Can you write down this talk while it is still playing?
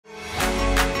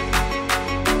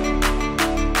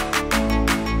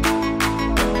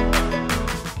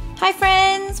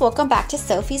welcome back to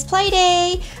Sophie's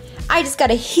Playday. I just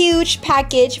got a huge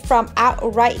package from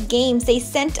Outright Games. They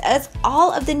sent us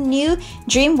all of the new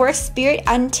DreamWorks Spirit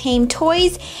Untamed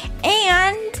toys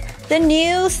and the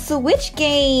new Switch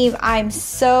game. I'm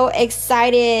so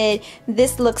excited.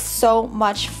 This looks so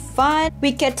much fun.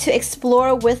 We get to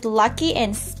explore with Lucky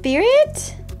and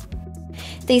Spirit.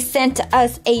 They sent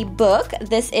us a book.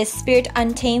 This is Spirit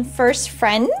Untamed First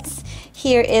Friends.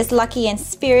 Here is Lucky and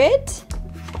Spirit.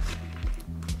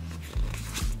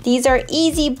 These are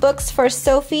easy books for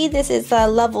Sophie. This is a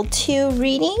level 2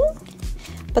 reading,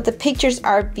 but the pictures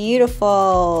are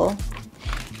beautiful.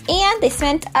 And they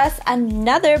sent us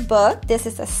another book. This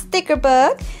is a sticker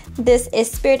book. This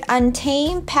is Spirit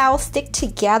Untamed Pal Stick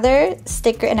Together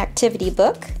sticker and activity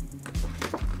book.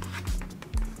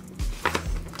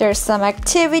 There's some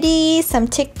activities, some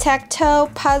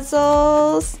tic-tac-toe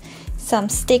puzzles, some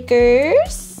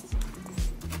stickers.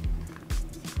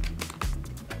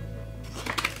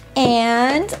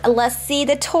 And let's see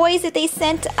the toys that they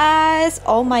sent us.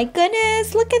 Oh my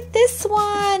goodness, look at this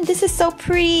one. This is so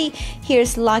pretty.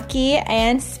 Here's Lucky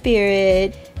and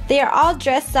Spirit. They are all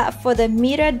dressed up for the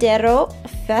Miradero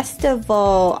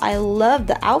Festival. I love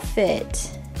the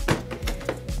outfit.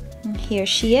 And here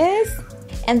she is.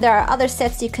 And there are other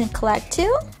sets you can collect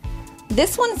too.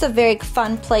 This one is a very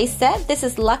fun play set. This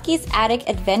is Lucky's Attic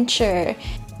Adventure.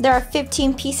 There are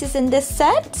 15 pieces in this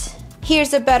set.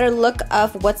 Here's a better look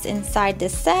of what's inside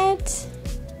this set.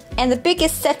 And the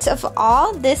biggest set of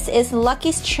all, this is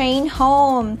Lucky's Train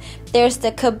Home. There's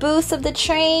the caboose of the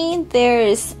train.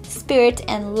 There's Spirit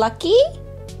and Lucky.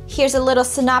 Here's a little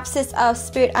synopsis of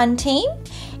Spirit Untamed.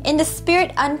 In the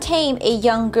Spirit Untamed, a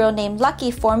young girl named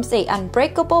Lucky forms an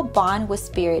unbreakable bond with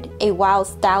Spirit, a wild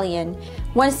stallion.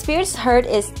 When Spirit's herd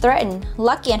is threatened,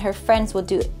 Lucky and her friends will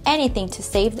do anything to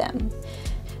save them.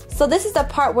 So this is the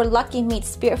part where Lucky meets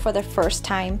Spirit for the first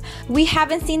time. We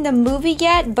haven't seen the movie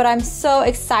yet, but I'm so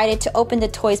excited to open the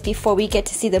toys before we get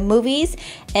to see the movies.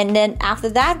 And then after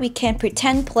that, we can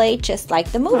pretend play just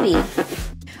like the movie.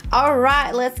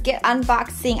 Alright, let's get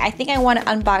unboxing. I think I want to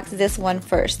unbox this one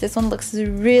first. This one looks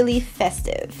really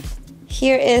festive.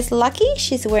 Here is Lucky.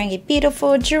 She's wearing a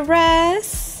beautiful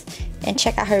dress. And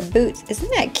check out her boots.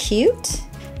 Isn't that cute?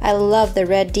 I love the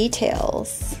red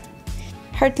details.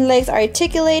 Her legs are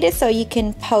articulated so you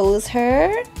can pose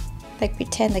her. Like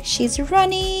pretend like she's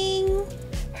running.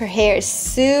 Her hair is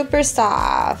super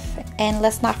soft. And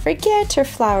let's not forget her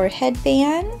flower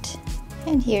headband.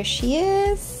 And here she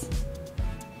is.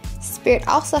 Spirit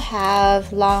also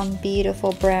have long,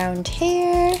 beautiful brown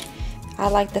hair. I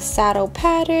like the saddle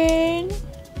pattern.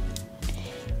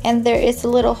 And there is a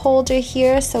little holder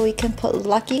here so we can put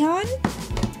Lucky on.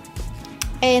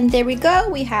 And there we go,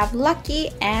 we have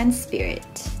Lucky and Spirit.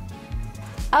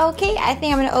 Okay, I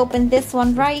think I'm gonna open this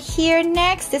one right here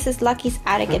next. This is Lucky's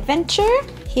Attic Adventure.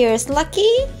 Here's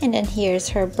Lucky, and then here's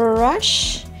her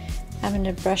brush. I'm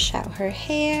gonna brush out her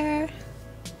hair.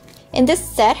 In this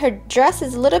set, her dress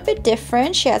is a little bit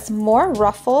different. She has more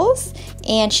ruffles,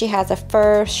 and she has a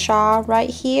fur shawl right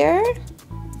here.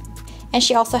 And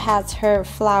she also has her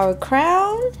flower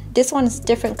crown. This one is a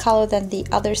different color than the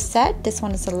other set. This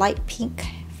one is a light pink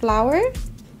flower.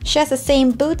 She has the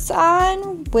same boots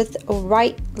on with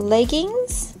white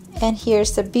leggings. And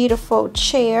here's the beautiful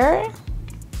chair.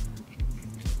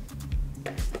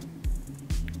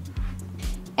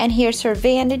 And here's her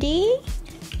vanity.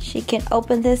 She can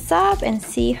open this up and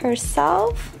see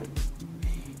herself.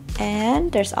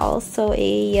 And there's also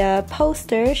a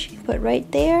poster she put right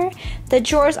there. The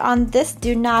drawers on this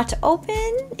do not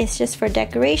open. It's just for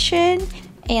decoration.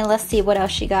 And let's see what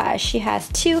else she got. She has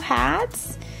 2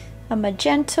 hats. A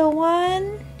magenta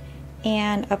one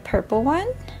and a purple one.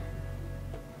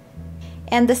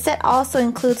 And the set also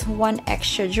includes 1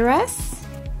 extra dress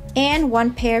and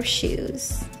 1 pair of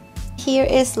shoes. Here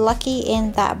is Lucky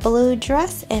in that blue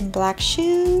dress and black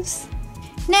shoes.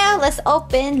 Now let's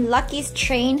open Lucky's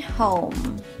Train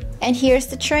Home. And here's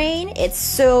the train. It's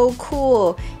so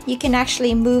cool. You can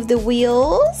actually move the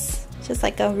wheels, just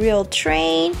like a real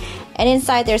train. And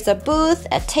inside there's a booth,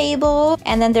 a table,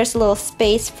 and then there's a little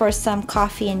space for some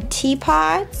coffee and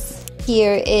teapots.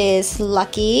 Here is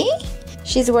Lucky.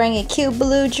 She's wearing a cute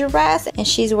blue dress, and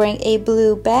she's wearing a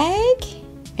blue bag.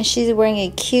 And she's wearing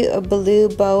a cute blue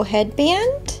bow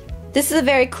headband. This is a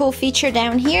very cool feature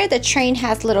down here. The train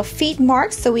has little feet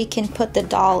marks so we can put the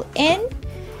doll in.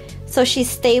 So she's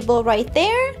stable right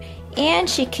there, and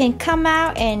she can come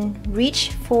out and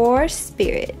reach for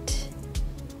Spirit.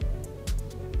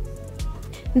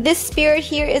 This Spirit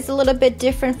here is a little bit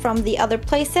different from the other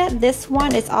playset. This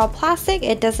one is all plastic.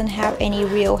 It doesn't have any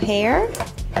real hair.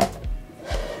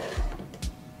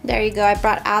 There you go. I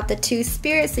brought out the 2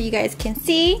 spirits so you guys can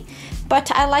see.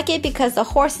 But I like it because the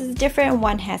horse is different.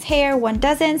 One has hair, one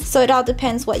doesn't. So it all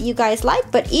depends what you guys like.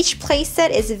 But each playset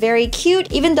is very cute.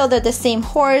 Even though they're the same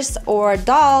horse or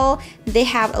doll, they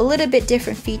have a little bit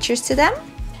different features to them.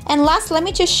 And last, let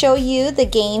me just show you the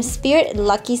game Spirit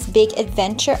Lucky's Big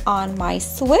Adventure on my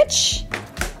Switch.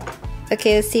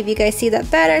 Okay, let's see if you guys see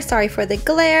that better. Sorry for the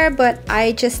glare, but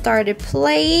I just started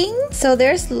playing. So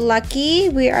there's Lucky.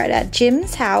 We are at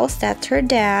Jim's house. That's her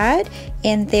dad.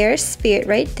 And there's Spirit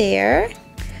right there.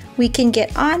 We can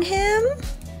get on him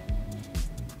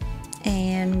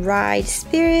and ride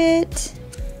Spirit.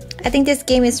 I think this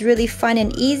game is really fun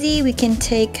and easy. We can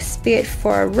take Spirit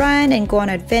for a run and go on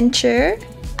an adventure.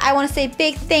 I want to say a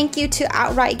big thank you to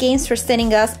Outright Games for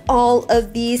sending us all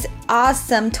of these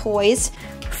awesome toys.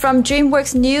 From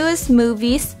DreamWorks' newest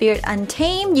movie, Spirit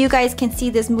Untamed. You guys can see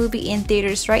this movie in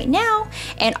theaters right now,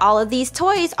 and all of these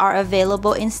toys are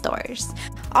available in stores.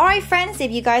 Alright friends, if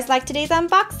you guys like today's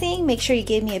unboxing, make sure you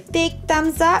give me a big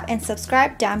thumbs up and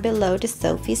subscribe down below to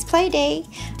Sophie's Playday.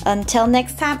 Until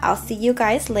next time, I'll see you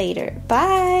guys later.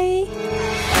 Bye!